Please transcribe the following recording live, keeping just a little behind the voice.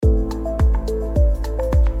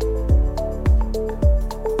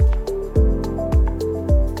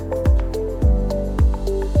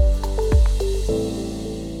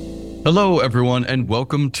Hello, everyone, and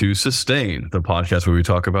welcome to Sustain, the podcast where we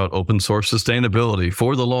talk about open source sustainability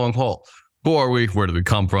for the long haul. Who are we? Where did we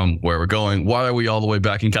come from? Where we're going? Why are we all the way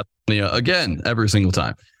back in California again, every single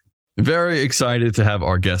time? Very excited to have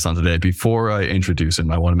our guest on today. Before I introduce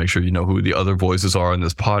him, I want to make sure you know who the other voices are in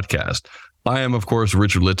this podcast. I am, of course,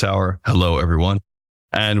 Richard Littauer. Hello, everyone.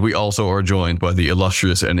 And we also are joined by the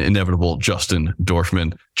illustrious and inevitable Justin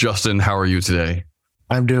Dorfman. Justin, how are you today?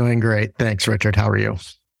 I'm doing great. Thanks, Richard. How are you?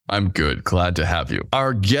 I'm good. Glad to have you.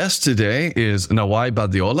 Our guest today is Nahuai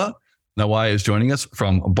Badiola. Nahuai is joining us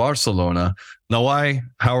from Barcelona. Nahuai,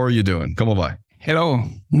 how are you doing? ¿Cómo va? Hello.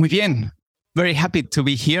 Muy bien. Very happy to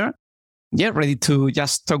be here. Yeah, ready to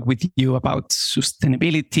just talk with you about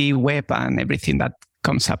sustainability, web, and everything that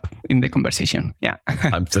comes up in the conversation. Yeah.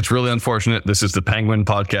 That's really unfortunate. This is the Penguin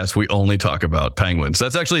podcast. We only talk about penguins.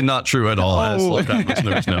 That's actually not true at all, as long-time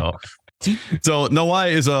listeners know. So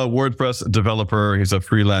Nahuai is a WordPress developer. He's a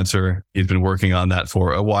freelancer. He's been working on that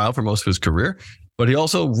for a while, for most of his career. But he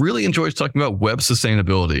also really enjoys talking about web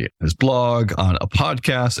sustainability, his blog, on a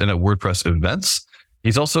podcast, and at WordPress events.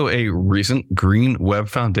 He's also a recent Green Web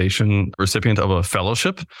Foundation recipient of a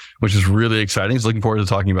fellowship, which is really exciting. He's looking forward to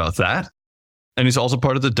talking about that. And he's also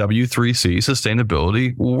part of the W3C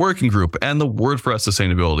Sustainability Working Group and the WordPress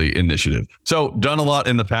Sustainability Initiative. So done a lot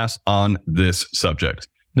in the past on this subject.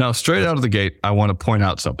 Now, straight out of the gate, I want to point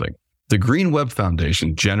out something. The Green Web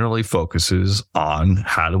Foundation generally focuses on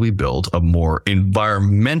how do we build a more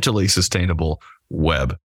environmentally sustainable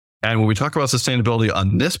web. And when we talk about sustainability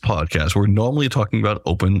on this podcast, we're normally talking about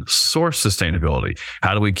open source sustainability.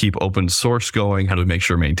 How do we keep open source going? How do we make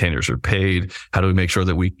sure maintainers are paid? How do we make sure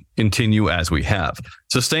that we continue as we have?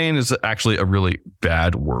 Sustain is actually a really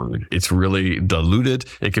bad word. It's really diluted.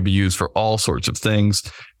 It can be used for all sorts of things.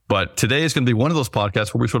 But today is going to be one of those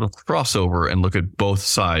podcasts where we sort of cross over and look at both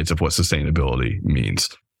sides of what sustainability means.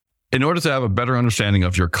 In order to have a better understanding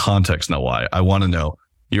of your context, Nahuai, I want to know,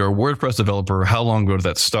 you're a WordPress developer. How long ago did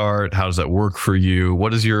that start? How does that work for you?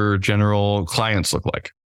 What does your general clients look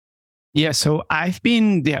like? Yeah, so I've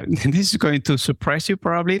been there. This is going to surprise you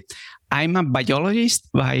probably. I'm a biologist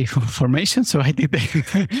by formation. So I did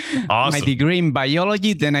my degree in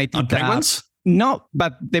biology. Then I did penguins? No,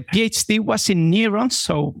 but the PhD was in neurons,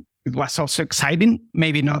 so it was also exciting.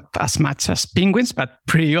 Maybe not as much as penguins, but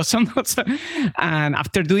pretty awesome also. And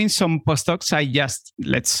after doing some postdocs, I just,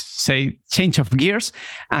 let's say, change of gears,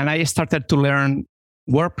 and I started to learn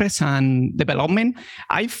WordPress and development.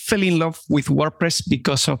 I fell in love with WordPress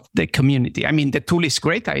because of the community. I mean, the tool is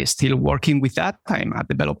great. I am still working with that. I'm a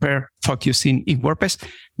developer focusing in WordPress,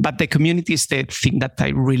 but the community is the thing that I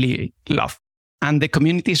really love. And the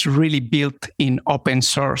community is really built in open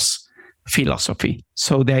source philosophy.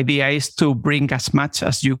 So the idea is to bring as much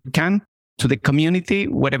as you can to the community.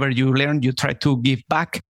 Whatever you learn, you try to give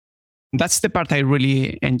back. That's the part I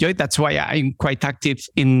really enjoy. That's why I'm quite active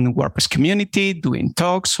in WordPress community, doing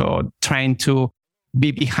talks or trying to be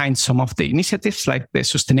behind some of the initiatives like the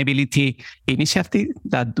sustainability initiative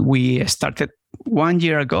that we started 1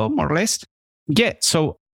 year ago, more or less. Yeah,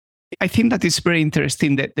 so I think that it's very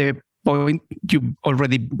interesting that the point you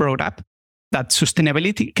already brought up, that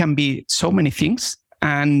sustainability can be so many things,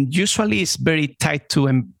 and usually it's very tied to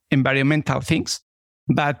environmental things.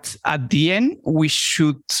 But at the end, we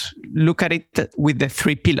should look at it with the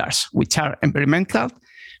three pillars, which are environmental,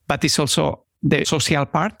 but it's also the social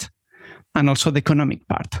part and also the economic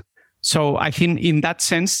part. So I think in that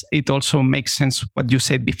sense, it also makes sense what you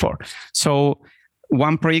said before. So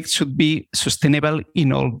one project should be sustainable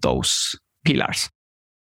in all those pillars.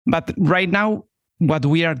 But right now, what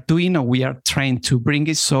we are doing, or we are trying to bring,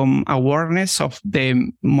 is some awareness of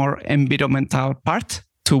the more environmental part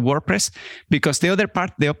to WordPress, because the other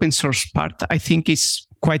part, the open source part, I think is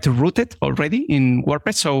quite rooted already in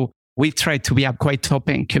WordPress. So we try to be a quite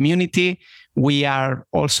open community. We are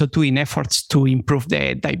also doing efforts to improve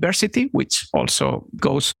the diversity, which also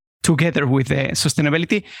goes together with the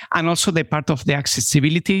sustainability, and also the part of the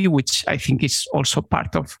accessibility, which I think is also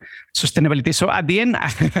part of sustainability. So at the end,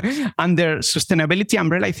 under sustainability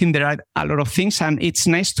umbrella, I think there are a lot of things, and it's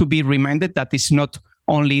nice to be reminded that it's not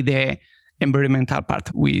only the environmental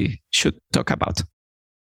part we should talk about.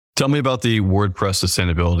 Tell me about the WordPress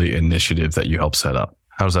Sustainability Initiative that you helped set up.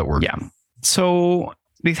 How does that work? Yeah. So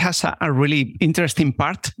it has a really interesting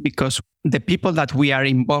part, because the people that we are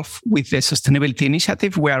involved with the sustainability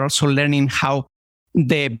initiative, we are also learning how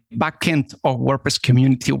the backend of WordPress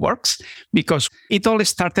community works, because it all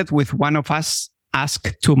started with one of us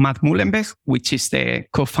asked to Matt Mullenweg, which is the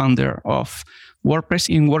co-founder of WordPress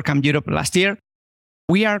in WordCamp Europe last year.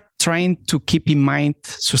 We are trying to keep in mind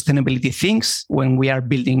sustainability things when we are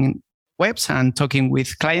building webs and talking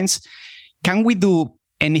with clients, can we do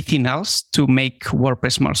anything else to make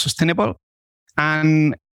WordPress more sustainable?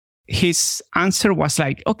 And his answer was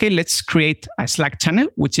like, okay, let's create a Slack channel,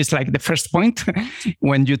 which is like the first point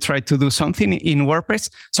when you try to do something in WordPress.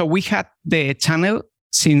 So we had the channel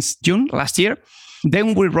since June last year.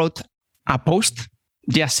 Then we wrote a post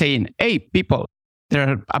just saying, hey, people, there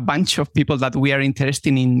are a bunch of people that we are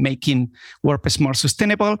interested in making WordPress more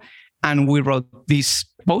sustainable. And we wrote this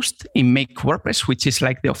post in Make WordPress, which is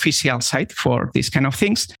like the official site for these kind of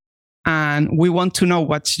things. And we want to know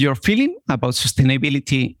what's your feeling about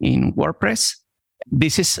sustainability in WordPress.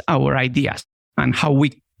 This is our idea and how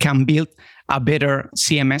we can build a better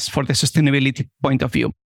CMS for the sustainability point of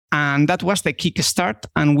view. And that was the kickstart.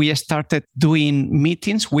 And we started doing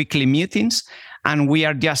meetings, weekly meetings. And we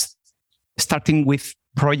are just starting with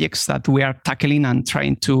projects that we are tackling and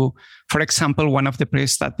trying to, for example, one of the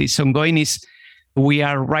projects that is ongoing is we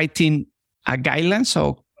are writing a guideline,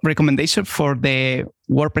 so recommendation for the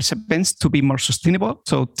WordPress events to be more sustainable.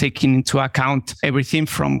 So taking into account everything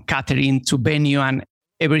from catering to venue and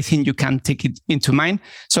everything you can take it into mind.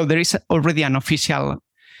 So there is already an official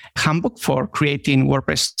handbook for creating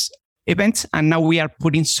WordPress events. And now we are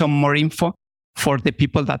putting some more info for the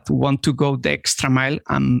people that want to go the extra mile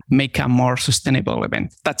and make a more sustainable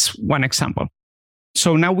event. That's one example.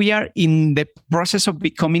 So now we are in the process of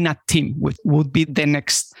becoming a team, which would be the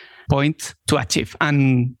next point to achieve.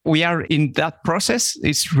 And we are in that process.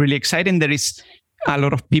 It's really exciting. There is a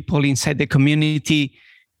lot of people inside the community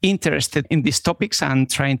interested in these topics and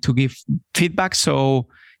trying to give feedback. So,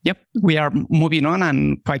 yep, we are moving on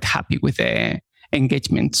and quite happy with the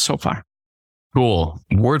engagement so far. Cool.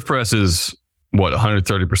 WordPress is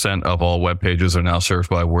 130% of all web pages are now served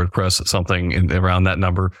by WordPress, something around that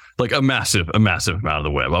number, like a massive amount of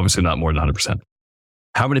the web, obviously not more than 100%.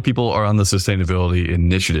 How many people are on the sustainability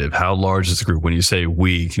initiative? How large is the group? When you say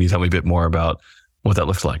we, can you tell me a bit more about what that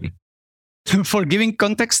looks like? For giving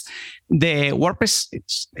context, the WordPress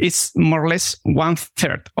is more or less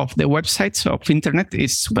 1/3 of the websites of internet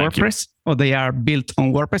is WordPress, or they are built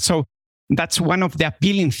on WordPress. So that's one of the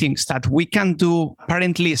appealing things, that we can do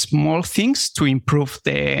apparently small things to improve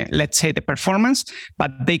the, let's say, the performance,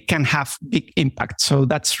 but they can have big impact. So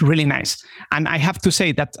that's really nice. And I have to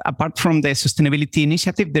say that apart from the sustainability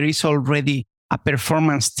initiative, there is already a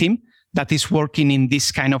performance team that is working in this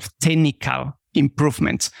kind of technical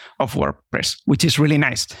improvements of WordPress, which is really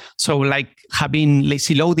nice. So like having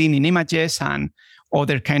lazy loading in images and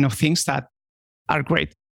other kind of things that are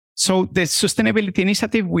great. So the sustainability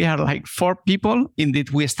initiative, we are like 4 people.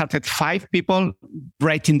 Indeed, we started 5 people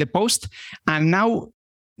writing the post. And now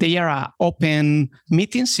they are open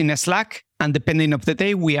meetings in Slack. And depending on the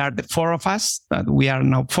day, we are the 4 of us, that we are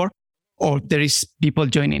now 4, or there is people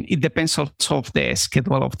joining. It depends also of the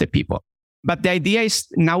schedule of the people. But the idea is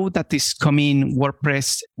now that is coming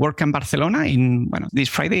WordPress WordCamp Barcelona this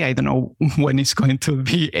Friday. I don't know when it's going to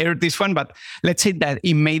be aired, this one, but let's say that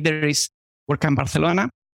in May there is WordCamp Barcelona.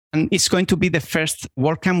 And it's going to be the first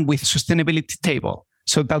WordCamp with sustainability table.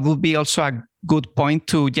 So that will be also a good point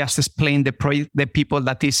to just explain the project, the people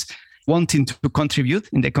that is wanting to contribute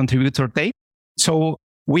in the contributor day. So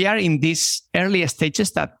we are in these early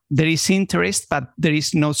stages that there is interest, but there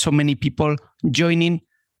is not so many people joining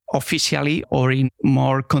officially or in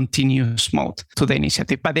more continuous mode to the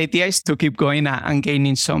initiative. But the idea is to keep going and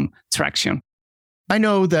gaining some traction. I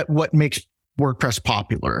know that what makes WordPress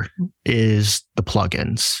popular is the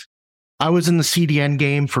plugins. I was in the CDN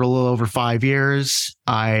game for a little over 5 years.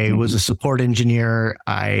 I was a support engineer.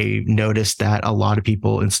 I noticed that a lot of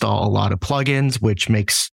people install a lot of plugins, which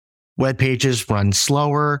makes web pages run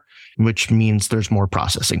slower, which means there's more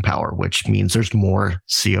processing power, which means there's more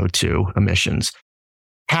CO2 emissions.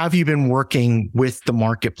 Have you been working with the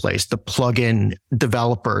marketplace, the plugin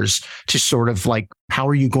developers, to sort of like, how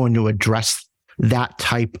are you going to address that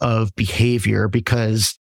type of behavior?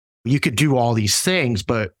 Because you could do all these things,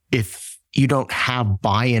 but if you don't have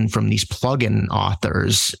buy-in from these plugin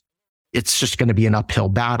authors, it's just going to be an uphill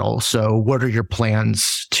battle. So what are your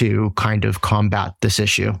plans to kind of combat this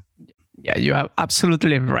issue? Yeah, you are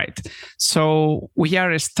absolutely right. So we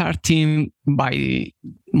are starting by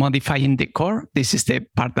modifying the core. This is the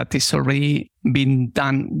part that is already been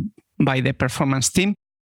done by the performance team.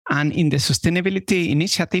 And in the sustainability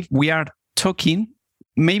initiative, we are talking,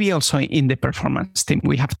 maybe also in the performance team,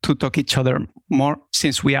 we have to talk each other more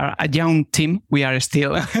since we are a young team. We are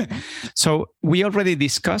still. So we already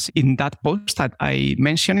discussed in that post that I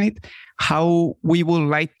mentioned it, how we would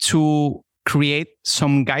like to create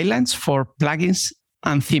some guidelines for plugins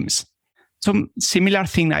and themes. Some similar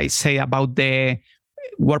thing I say about the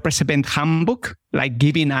WordPress event handbook, like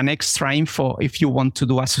giving an extra info if you want to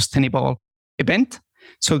do a sustainable event.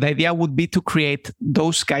 So the idea would be to create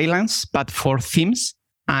those guidelines, but for themes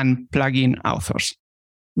and plugin authors.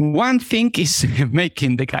 One thing is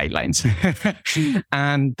making the guidelines,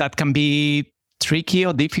 and that can be tricky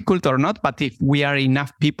or difficult or not, but if we are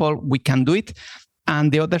enough people, we can do it.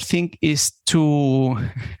 And the other thing is to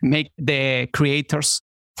make the creators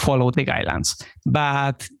follow the guidelines.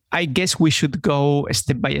 But I guess we should go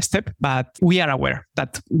step by step, but we are aware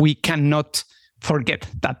that we cannot forget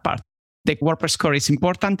that part. The WordPress core is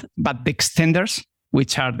important, but the extenders,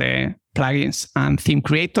 which are the plugins and theme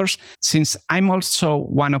creators, since I'm also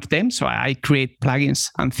one of them, so I create plugins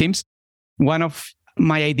and themes, one of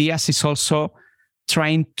my ideas is also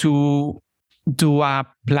trying to do a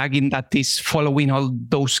plugin that is following all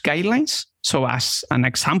those guidelines. So as an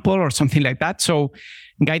example or something like that. So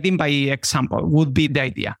guiding by example would be the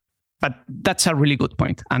idea. But that's a really good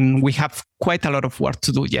point. And we have quite a lot of work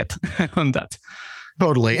to do yet on that.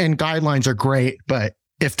 Totally. And guidelines are great, but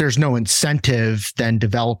if there's no incentive, then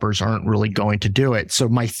developers aren't really going to do it. So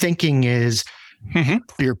my thinking is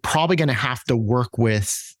you're probably going to have to work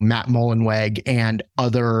with Matt Mullenweg and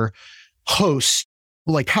other hosts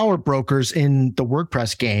like power brokers in the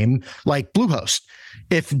WordPress game, like Bluehost.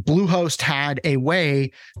 If Bluehost had a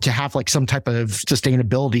way to have like some type of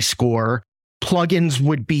sustainability score, plugins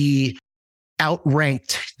would be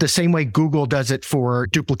outranked the same way Google does it for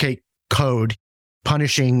duplicate code,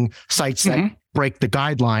 punishing sites that break the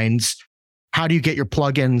guidelines. How do you get your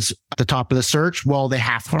plugins at the top of the search? Well, they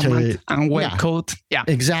have to and web code. Yeah,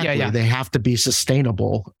 exactly. Yeah. They have to be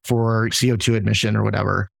sustainable for CO2 emission or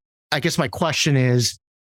whatever. I guess my question is,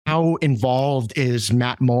 how involved is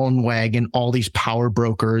Matt Mullenweg and all these power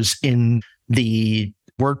brokers in the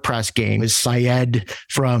WordPress game? Is Syed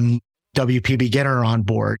from WP Beginner on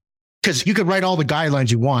board? Because you could write all the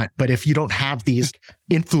guidelines you want, but if you don't have these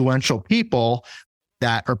influential people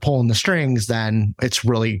that are pulling the strings, then it's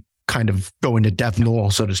really kind of going to dev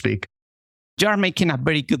null, so to speak. You're making a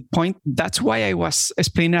very good point. That's why I was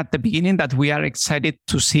explaining at the beginning that we are excited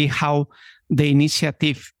to see how the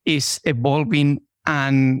initiative is evolving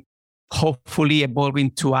and hopefully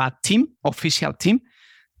evolving to a team, official team.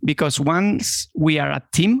 Because once we are a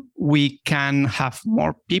team, we can have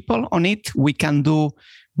more people on it. We can do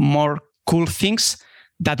more cool things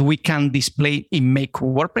that we can display in Make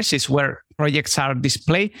WordPress, is where projects are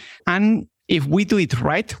displayed. And if we do it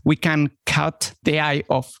right, we can cut the eye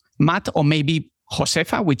of Matt or maybe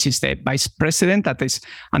Josefa, which is the vice president that is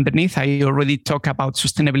underneath. I already talked about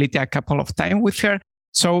sustainability a couple of times with her.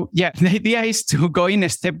 So yeah, the idea is to go in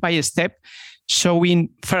step by step, showing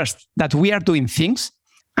first that we are doing things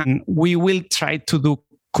and we will try to do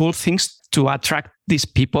cool things to attract these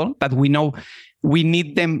people that we know we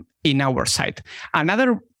need them in our site.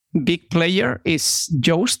 Another big player is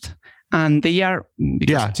Yoast, and they are,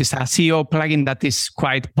 because it's a SEO plugin that is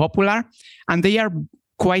quite popular, and they are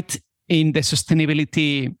quite in the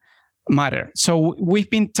sustainability matter. So we've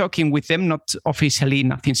been talking with them, not officially,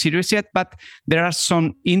 nothing serious yet, but there are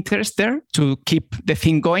some interest there to keep the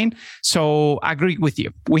thing going. So I agree with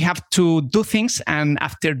you. We have to do things, and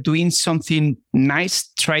after doing something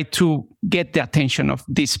nice, try to get the attention of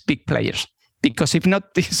these big players, because if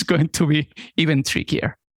not, this is going to be even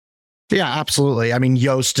trickier. Yeah, absolutely. I mean,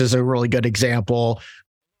 Yoast is a really good example.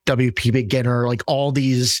 WP Beginner, like all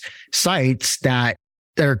these sites that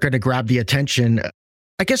are going to grab the attention.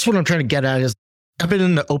 I guess what I'm trying to get at is I've been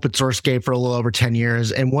in the open source game for a little over 10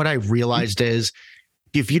 years. And what I've realized is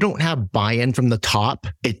if you don't have buy-in from the top,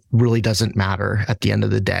 it really doesn't matter at the end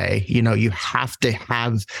of the day. You know, you have to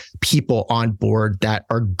have people on board that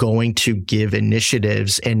are going to give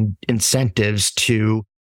initiatives and incentives to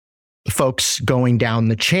folks going down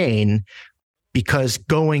the chain, because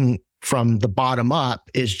going from the bottom up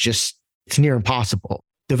is just, it's near impossible.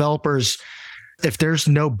 Developers, if there's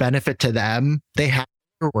no benefit to them, they have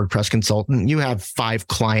a WordPress consultant. You have 5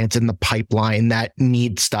 clients in the pipeline that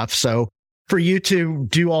need stuff. So for you to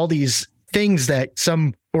do all these things that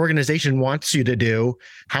some organization wants you to do,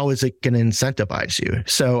 how is it going to incentivize you?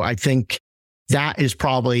 So I think that is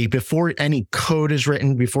probably, before any code is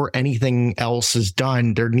written, before anything else is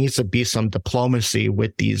done, there needs to be some diplomacy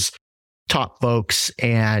with these top folks.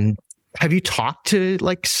 And have you talked to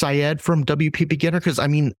like Syed from WP Beginner? Because I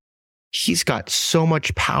mean, he's got so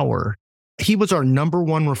much power. He was our number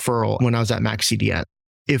one referral when I was at Mac CDN.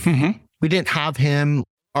 If we didn't have him,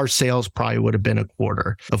 our sales probably would have been a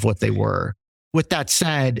quarter of what they were. With that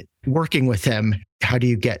said, working with him, how do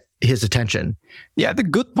you get his attention? Yeah, the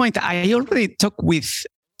good point. I already talked with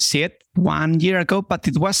Syed 1 year ago, but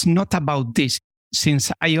it was not about this.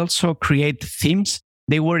 Since I also create themes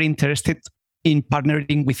they were interested in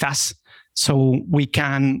partnering with us so we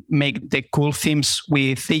can make the cool themes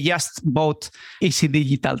they just bought Easy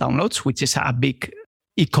Digital Downloads, which is a big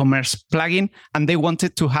e-commerce plugin, and they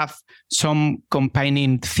wanted to have some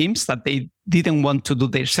combining themes that they didn't want to do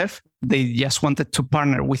themselves. They just wanted to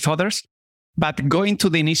partner with others. But going to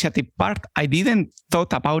the initiative part, I didn't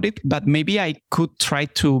thought about it, but maybe I could try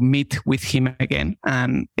to meet with him again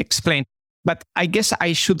and explain. But I guess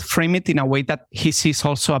I should frame it in a way that he sees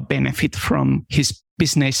also a benefit from his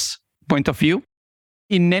business point of view.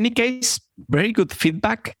 In any case, very good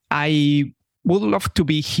feedback. I would love to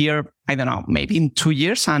be here, I don't know, maybe in 2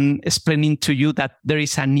 years and explaining to you that there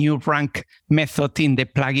is a new rank method in the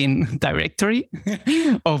plugin directory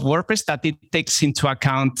of WordPress that it takes into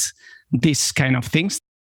account these kind of things.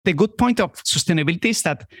 The good point of sustainability is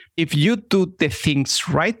that if you do the things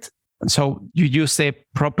right, so you use the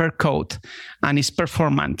proper code and it's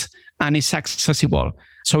performant and it's accessible,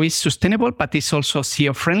 so it's sustainable, but it's also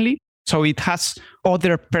SEO friendly. So it has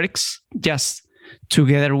other perks just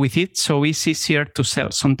together with it. So it's easier to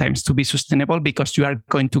sell sometimes to be sustainable because you are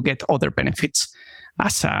going to get other benefits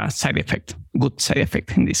as a side effect, good side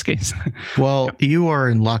effect in this case. Well, you are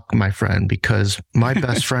in luck, my friend, because my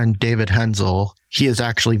best friend, David Hensel, he is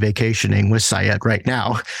actually vacationing with Syed right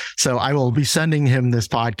now. So I will be sending him this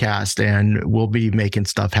podcast and we'll be making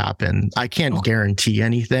stuff happen. I can't guarantee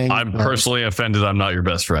anything. I'm personally offended I'm not your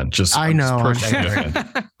best friend. I know.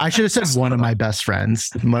 I should have said one of my best friends.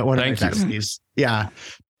 One of my besties. Yeah.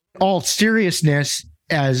 All seriousness,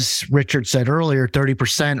 as Richard said earlier,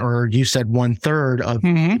 30%, or you said 1/3 of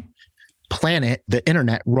planet, the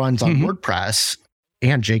internet runs on WordPress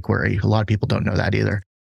and jQuery. A lot of people don't know that either.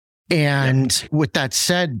 And with that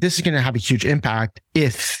said, this is going to have a huge impact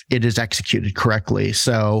if it is executed correctly.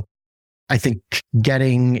 So I think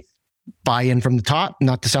getting buy-in from the top,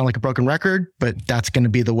 not to sound like a broken record, but that's going to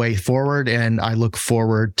be the way forward. And I look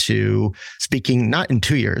forward to speaking, not in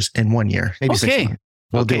 2 years, in 1 year, maybe 6 months.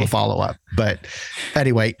 We'll do a follow-up. But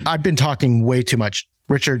anyway, I've been talking way too much.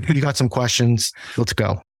 Richard, you got some questions. Let's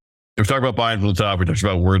go. We've talked about buying from the top. We talked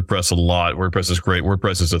about WordPress a lot. WordPress is great.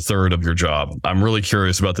 WordPress is 1/3 of your job. I'm really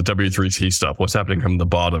curious about the W3C stuff. What's happening from the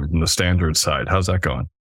bottom, from the standard side? How's that going?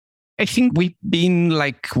 I think we've been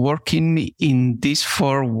working in this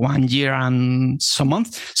for 1 year and some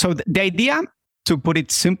months. So the idea, to put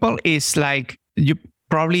it simple, is you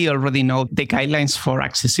probably already know the guidelines for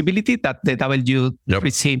accessibility that the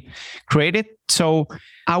W3C created. So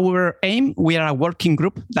our aim, we are a working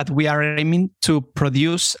group that we are aiming to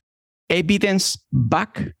produce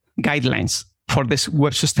evidence-backed guidelines for this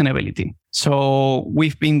web sustainability. So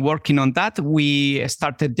we've been working on that. We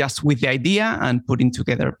started just with the idea and putting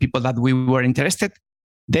together people that we were interested.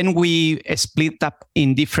 Then we split up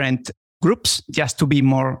in different groups just to be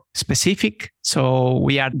more specific. So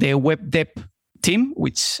we are the web dev team,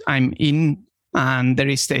 which I'm in, and there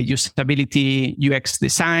is the usability, UX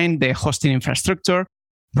design, the hosting infrastructure,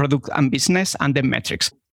 product and business, and the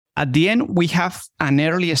metrics. At the end, we have an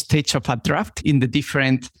early stage of a draft in the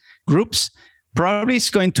different groups. Probably it's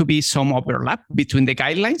going to be some overlap between the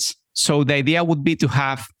guidelines. So the idea would be to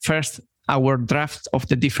have first our draft of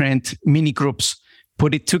the different mini groups,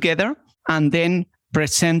 put it together, and then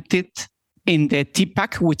present it in the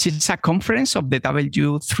TPAC, which is a conference of the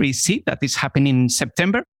W3C that is happening in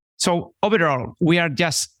September. So overall, we are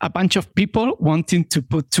just a bunch of people wanting to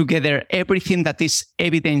put together everything that is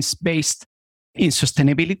evidence-based in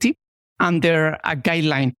sustainability under a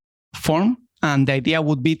guideline form. And the idea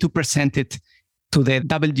would be to present it to the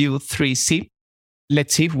W3C.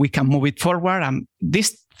 Let's see if we can move it forward.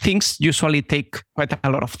 These things usually take quite a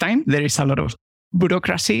lot of time. There is a lot of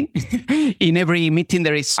bureaucracy. In every meeting,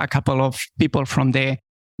 there is a couple of people from the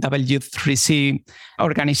W3C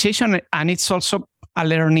organization. And it's also a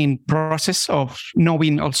learning process of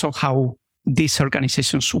knowing also how these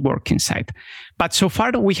organizations work inside. But so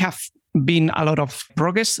far, we have been a lot of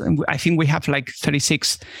progress. I think we have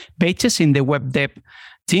 36 pages in the web dev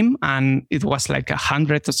team, and it was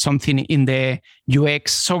 100 or something in the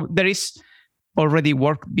UX. So there is already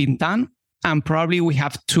work being done, and probably we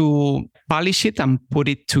have to polish it and put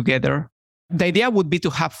it together. The idea would be to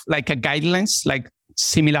have a guidelines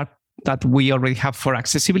similar that we already have for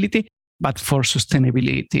accessibility, but for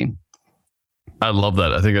sustainability. I love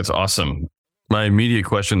that. I think that's awesome. My immediate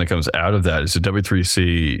question that comes out of that is the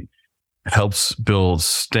W3C helps build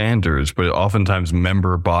standards, but oftentimes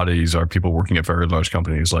member bodies are people working at very large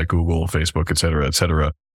companies like Google, Facebook, et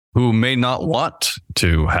cetera, who may not want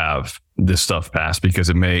to have this stuff passed because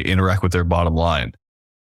it may interact with their bottom line.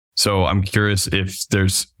 So I'm curious if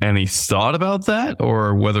there's any thought about that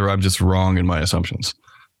or whether I'm just wrong in my assumptions.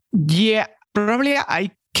 Yeah, Probably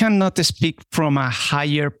I cannot speak from a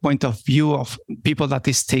higher point of view of people that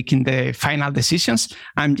is taking the final decisions.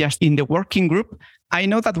 I'm just in the working group. I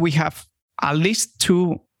know that we have at least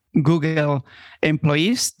 2 Google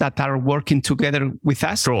employees that are working together with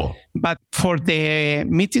us. Cool. But for the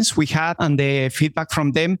meetings we had and the feedback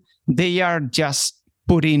from them, they are just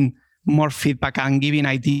putting more feedback and giving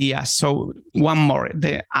ideas. So one more,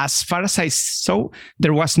 as far as I saw,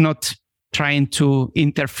 there was not trying to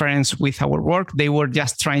interference with our work. They were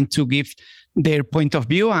just trying to give their point of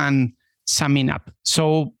view and summing up.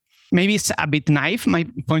 So maybe it's a bit naive, my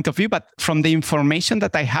point of view, but from the information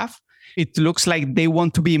that I have, it looks like they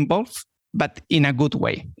want to be involved, but in a good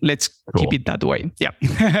way. Let's keep it that way. Yeah.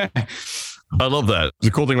 I love that.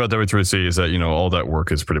 The cool thing about W3C is that, all that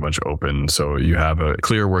work is pretty much open. So you have a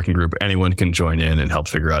clear working group. Anyone can join in and help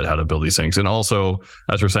figure out how to build these things. And also,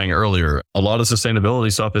 as we are saying earlier, a lot of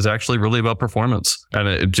sustainability stuff is actually really about performance. And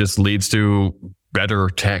it just leads to better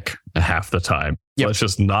tech half the time. Yep. Let's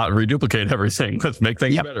just not reduplicate everything. Let's make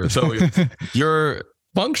things better. So you're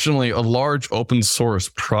functionally a large open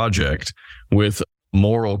source project with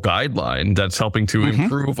moral guideline that's helping to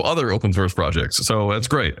improve other open source projects. So that's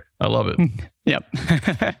great. I love it. Yep.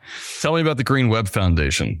 Tell me about the Green Web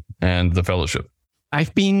Foundation and the fellowship.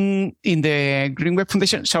 I've been in the Green Web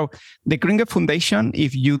Foundation. So the Green Web Foundation,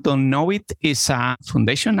 if you don't know it, is a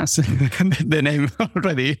foundation, as the name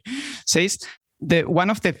already says. One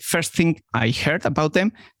of the first things I heard about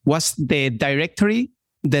them was the directory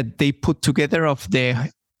that they put together of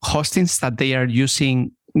the hostings that they are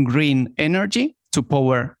using green energy to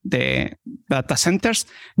power the data centers.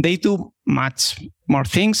 They do much more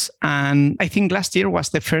things. And I think last year was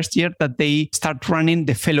the first year that they start running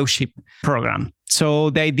the fellowship program. So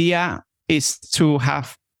the idea is to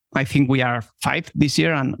have, I think we are 5 this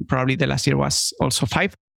year, and probably the last year was also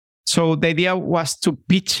 5. So the idea was to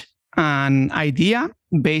pitch an idea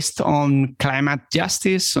based on climate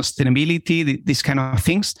justice, sustainability, these kind of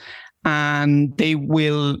things. And they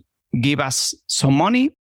will give us some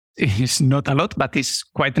money. It's not a lot, but it's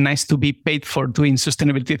quite nice to be paid for doing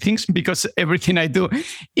sustainability things, because everything I do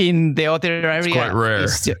in the other area it's quite rare.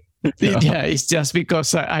 It's just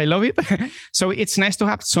because I love it. So it's nice to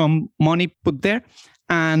have some money put there.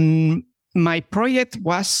 And my project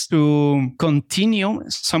was to continue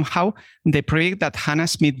somehow the project that Hannah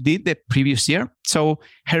Smith did the previous year. So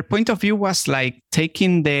her point of view was like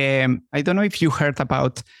taking I don't know if you heard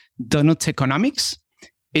about donut economics.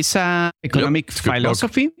 It's an economic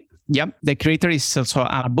philosophy. Yeah, the creator is also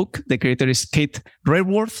a book. The creator is Kate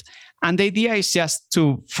Raworth. And the idea is just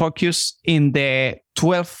to focus in the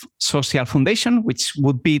 12 social foundation, which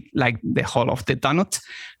would be like the whole of the donut.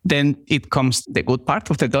 Then it comes the good part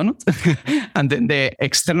of the donut. And then the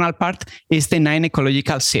external part is the 9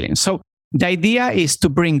 ecological ceilings. So the idea is to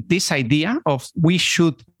bring this idea of we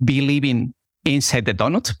should be living inside the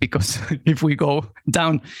donut, because if we go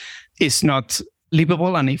down, it's not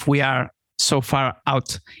livable. And if we are so far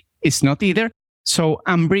out, it's not either. So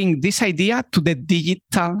I'm bringing this idea to the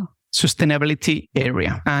digital sustainability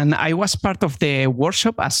area. And I was part of the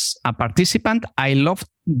workshop as a participant. I loved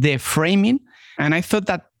the framing. And I thought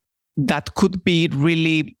that could be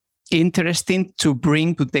really interesting to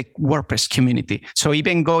bring to the WordPress community. So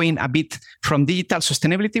even going a bit from digital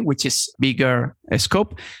sustainability, which is bigger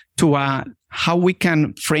scope, to how we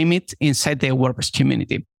can frame it inside the WordPress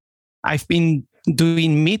community. I've been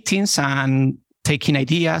doing meetings and taking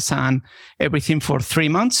ideas and everything for 3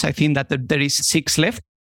 months. I think that there is 6 left.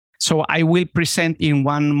 So I will present in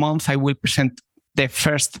 1 month, I will present the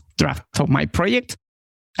first draft of my project.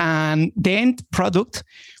 And the end product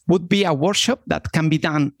would be a workshop that can be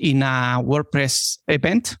done in a WordPress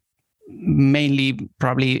event, mainly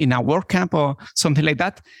probably in a WordCamp or something like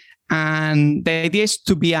that. And the idea is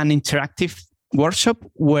to be an interactive workshop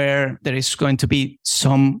where there is going to be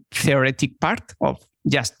some theoretic part of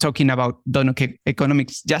just talking about donut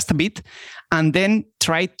economics just a bit, and then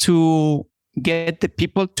try to get the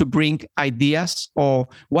people to bring ideas or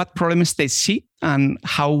what problems they see and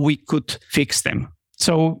how we could fix them.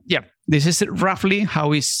 So yeah, this is roughly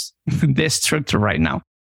how is the structure right now.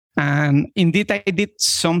 And indeed, I did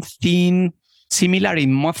something similar in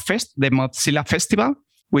ModFest, the Mozilla Festival,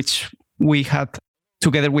 which we had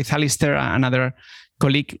together with Alistair, another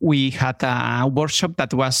colleague. We had a workshop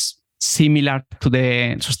that was similar to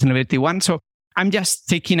the sustainability one. So I'm just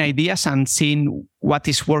taking ideas and seeing what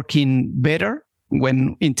is working better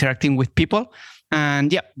when interacting with people.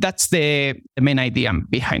 And yeah, that's the main idea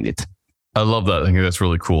behind it. I love that. I think that's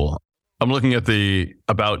really cool. I'm looking at the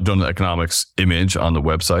About Donut Economics image on the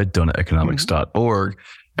website, donuteconomics.org.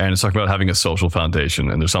 And it's talking about having a social foundation.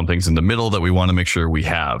 And there's some things in the middle that we want to make sure we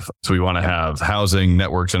have. So we want to have housing,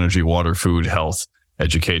 networks, energy, water, food, health,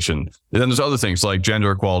 education. And then there's other things like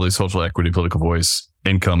gender equality, social equity, political voice,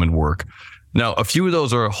 income, and work. Now, a few of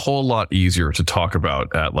those are a whole lot easier to talk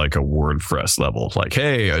about at like a WordPress level. Like,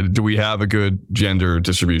 hey, do we have a good gender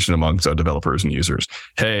distribution amongst our developers and users?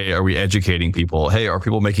 Hey, are we educating people? Hey, are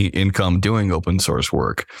people making income doing open source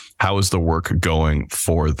work? How is the work going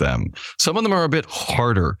for them? Some of them are a bit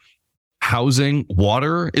harder. Housing,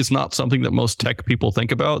 water is not something that most tech people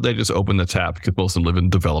think about. They just open the tap because most of them live in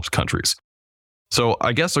developed countries. So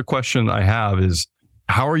I guess a question I have is,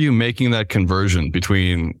 how are you making that conversion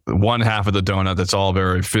between one half of the donut that's all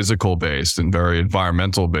very physical based and very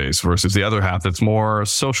environmental based versus the other half that's more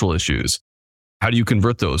social issues? How do you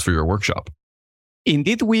convert those for your workshop?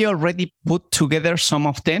 Indeed, we already put together some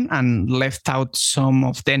of them and left out some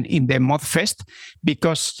of them in the ModFest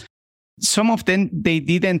because some of them, they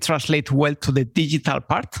didn't translate well to the digital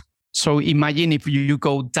part. So imagine if you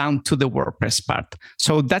go down to the WordPress part.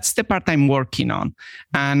 So that's the part I'm working on.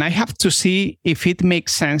 And I have to see if it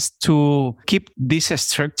makes sense to keep this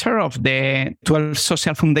structure of the 12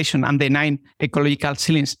 social foundation and the 9 ecological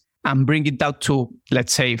ceilings and bring it down to,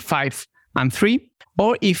 let's say, 5 and 3.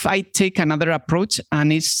 Or if I take another approach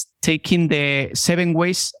and it's taking the 7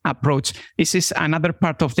 ways approach. This is another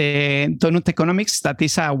part of the donut economics that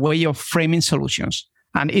is a way of framing solutions.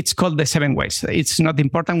 And it's called the 7 ways. It's not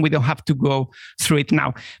important. We don't have to go through it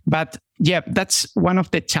now. But yeah, that's one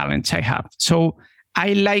of the challenges I have. So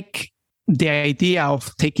I like the idea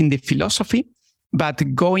of taking the philosophy, but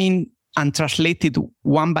going and translate it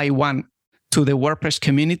one by one to the WordPress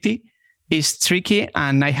community is tricky.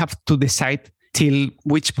 And I have to decide till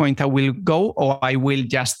which point I will go, or I will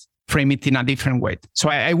just frame it in a different way. So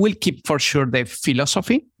I will keep for sure the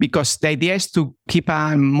philosophy, because the idea is to keep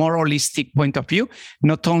a more holistic point of view,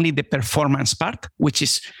 not only the performance part, which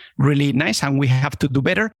is really nice and we have to do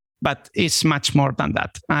better, but it's much more than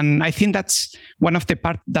that. And I think that's one of the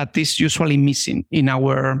parts that is usually missing in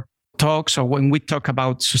our talks or when we talk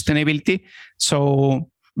about sustainability. So,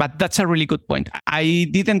 but that's a really good point. I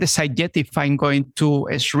didn't decide yet if I'm going to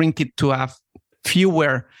shrink it to a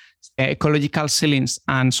fewer ecological ceilings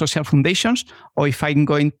and social foundations, or if I'm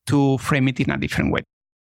going to frame it in a different way.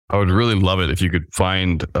 I would really love it if you could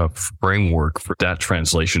find a framework for that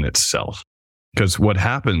translation itself. Because what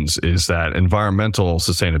happens is that environmental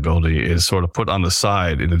sustainability is sort of put on the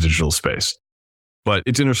side in the digital space, but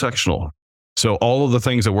it's intersectional. So all of the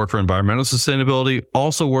things that work for environmental sustainability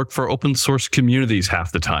also work for open source communities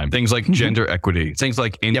half the time. Things like gender equity, things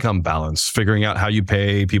like income balance, figuring out how you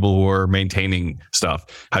pay people who are maintaining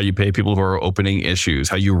stuff, how you pay people who are opening issues,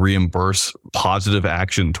 how you reimburse positive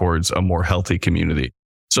action towards a more healthy community.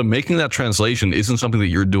 So making that translation isn't something that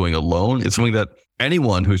you're doing alone. It's something that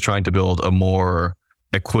anyone who's trying to build a more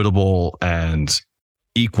equitable and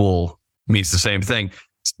equal, means the same thing,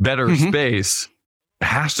 better space,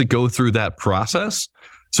 has to go through that process.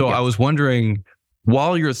 So I was wondering,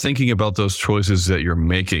 while you're thinking about those choices that you're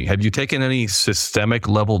making, have you taken any systemic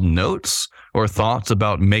level notes or thoughts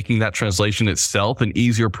about making that translation itself an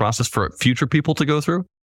easier process for future people to go through?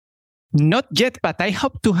 Not yet, but I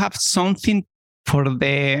hope to have something for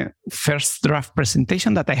the first draft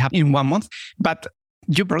presentation that I have in 1 month. But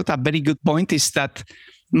you brought a very good point, is that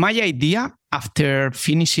my idea after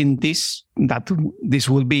finishing this, that this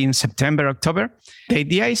will be in September, October, the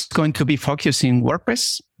idea is going to be focusing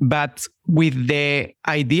WordPress, but with the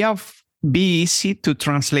idea of be easy to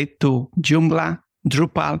translate to Joomla,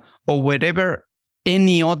 Drupal, or wherever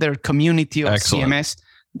any other community of CMS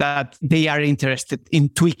that they are interested in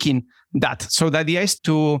tweaking that. So the idea is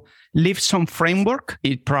to leave some framework,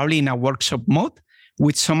 probably in a workshop mode,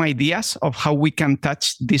 with some ideas of how we can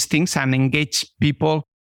touch these things and engage people,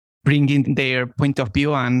 bringing their point of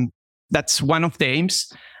view. And that's one of the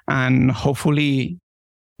aims. And hopefully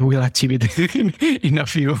we'll achieve it in a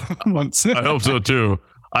few months. I hope so too.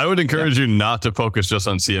 I would encourage you not to focus just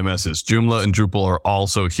on CMSs. Joomla and Drupal are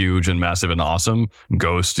also huge and massive and awesome.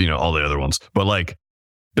 Ghost, all the other ones. But like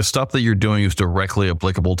the stuff that you're doing is directly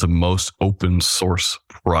applicable to most open source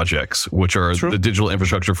projects, which are the digital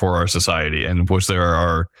infrastructure for our society, and which there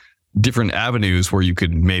are different avenues where you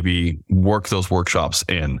could maybe work those workshops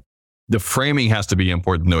in. The framing has to be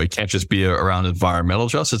important, though. It can't just be around environmental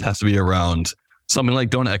justice. It has to be around something like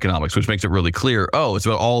donut economics, which makes it really clear. Oh, it's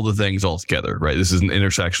about all the things all together, right? This is an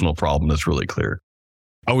intersectional problem that's really clear.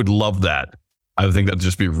 I would love that. I think that'd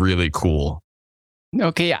just be really cool.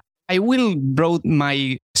 Okay, I will broaden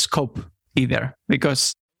my scope either,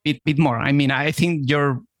 because a bit more. I mean, I think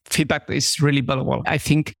your feedback is really valuable. I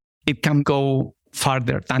think it can go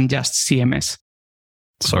farther than just CMS.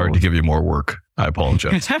 Sorry to give you more work. I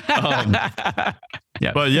apologize.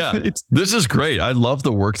 But yeah, this is great. I love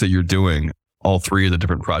the work that you're doing, all three of the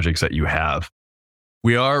different projects that you have.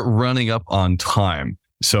 We are running up on time.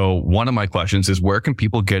 So one of my questions is, where can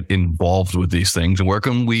people get involved with these things? And where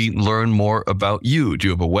can we learn more about you? Do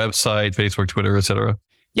you have a website, Facebook, Twitter, etc.?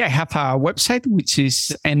 Yeah, I have a website, which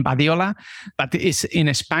is Badiola, but it's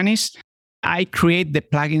in Spanish. I create the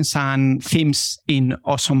plugins and themes in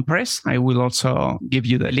AwesomePress. I will also give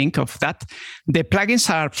you the link of that. The plugins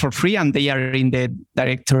are for free and they are in the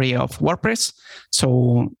directory of WordPress.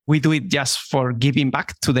 So we do it just for giving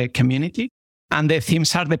back to the community. And the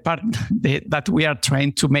themes are the part that we are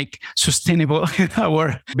trying to make sustainable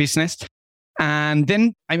our business. And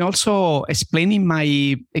then I'm also explaining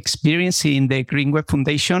my experience in the Green Web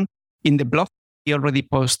Foundation in the blog. I already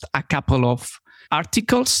post a couple of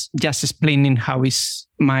articles just explaining how is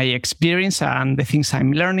my experience and the things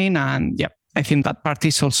I'm learning. And yeah, I think that part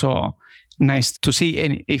is also nice to see.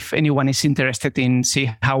 And if anyone is interested in see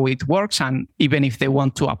how it works, and even if they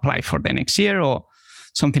want to apply for the next year or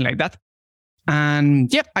something like that.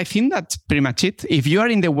 And yeah, I think that's pretty much it. If you are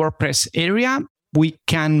in the WordPress area, we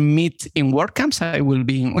can meet in WordCamps. I will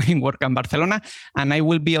be in WordCamp Barcelona, and I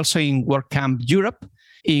will be also in WordCamp Europe,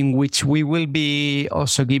 in which we will be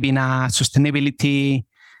also giving a sustainability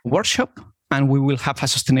workshop, and we will have a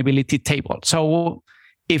sustainability table. So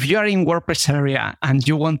if you are in WordPress area and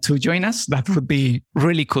you want to join us, that would be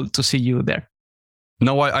really cool to see you there.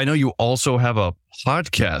 No, I know you also have a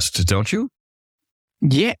podcast, don't you?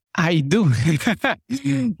 Yeah, I do.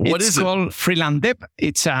 What is it? It's called Freelance Dev.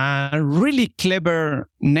 It's a really clever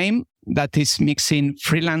name that is mixing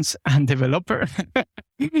freelance and developer,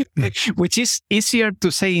 which is easier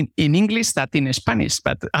to say in English than in Spanish.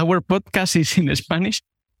 But our podcast is in Spanish.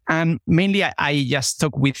 And mainly I just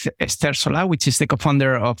talk with Esther Solá, which is the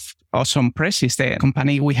co-founder of AwesomePress, is the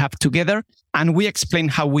company we have together. And we explain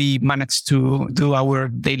how we manage to do our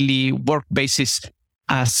daily work basis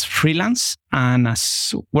as freelance and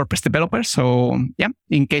as WordPress developers. So yeah,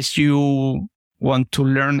 in case you want to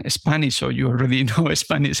learn Spanish or you already know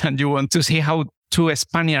Spanish and you want to see how two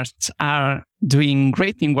Spaniards are doing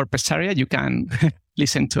great in WordPress area, you can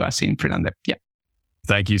listen to us in Freelance Dev. Yeah.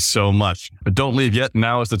 Thank you so much. But don't leave yet.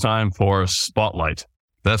 Now is the time for Spotlight.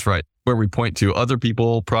 That's right, where we point to other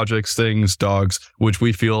people, projects, things, dogs, which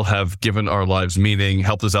we feel have given our lives meaning,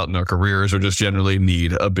 helped us out in our careers, or just generally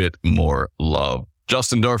need a bit more love.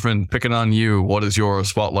 Justin Dorfman, picking on you. What is your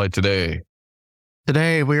Spotlight today?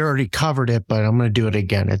 Today, we already covered it, but I'm going to do it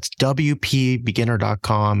again. It's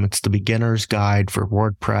wpbeginner.com. It's the beginner's guide for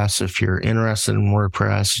WordPress. If you're interested in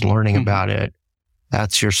WordPress, learning about it,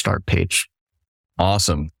 that's your start page.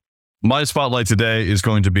 Awesome. My Spotlight today is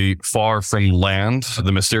going to be Far From Land,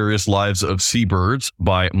 The Mysterious Lives of Seabirds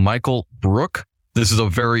by Michael Brook. This is a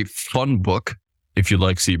very fun book, if you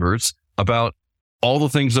like seabirds, about all the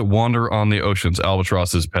things that wander on the oceans,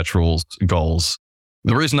 albatrosses, petrels, gulls.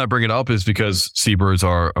 The reason I bring it up is because seabirds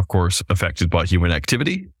are, of course, affected by human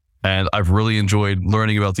activity. And I've really enjoyed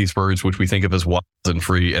learning about these birds, which we think of as wild and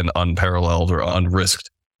free and unparalleled or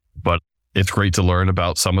unrisked. But it's great to learn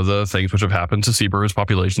about some of the things which have happened to seabirds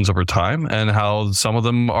populations over time and how some of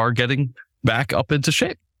them are getting back up into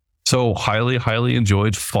shape. So highly, highly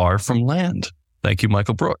enjoyed Far From Land. Thank you,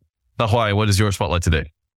 Michael Brook. Nahuai, what is your Spotlight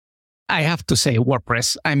today? I have to say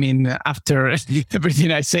WordPress. I mean, after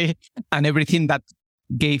everything I say and everything that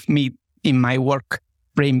gave me in my work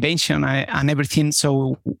reinvention and everything.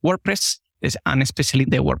 So WordPress is, and especially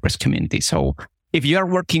the WordPress community. So if you are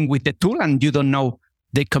working with the tool and you don't know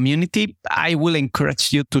the community, I will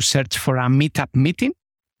encourage you to search for a meetup meeting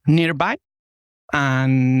nearby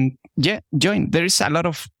and join. There is a lot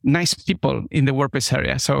of nice people in the WordPress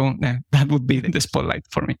area. So that would be the spotlight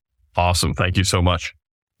for me. Awesome. Thank you so much.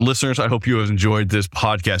 Listeners, I hope you have enjoyed this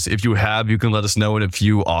podcast. If you have, you can let us know in a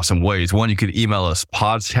few awesome ways. One, you can email us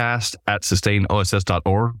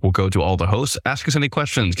podcast@sustainoss.org. We'll go to all the hosts, ask us any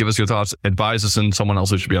questions, give us your thoughts, advise us on someone else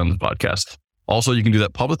who should be on the podcast. Also, you can do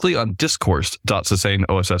that publicly on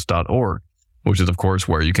discourse.sustainoss.org, which is, of course,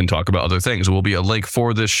 where you can talk about other things. There will be a link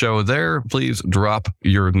for this show there. Please drop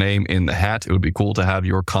your name in the hat. It would be cool to have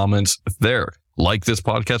your comments there. Like this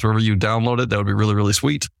podcast wherever you download it. That would be really, really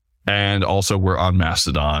sweet. And also, we're on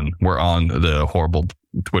Mastodon. We're on the horrible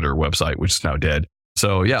Twitter website, which is now dead.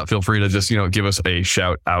 So yeah, feel free to just, give us a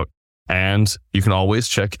shout out. And you can always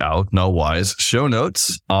check out Nahuai's show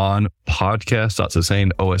notes on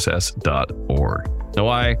podcast.sustainoss.org.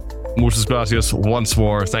 Nahuai, muchas gracias once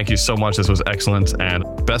more. Thank you so much. This was excellent. And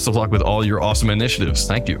best of luck with all your awesome initiatives.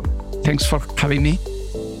 Thank you. Thanks for having me.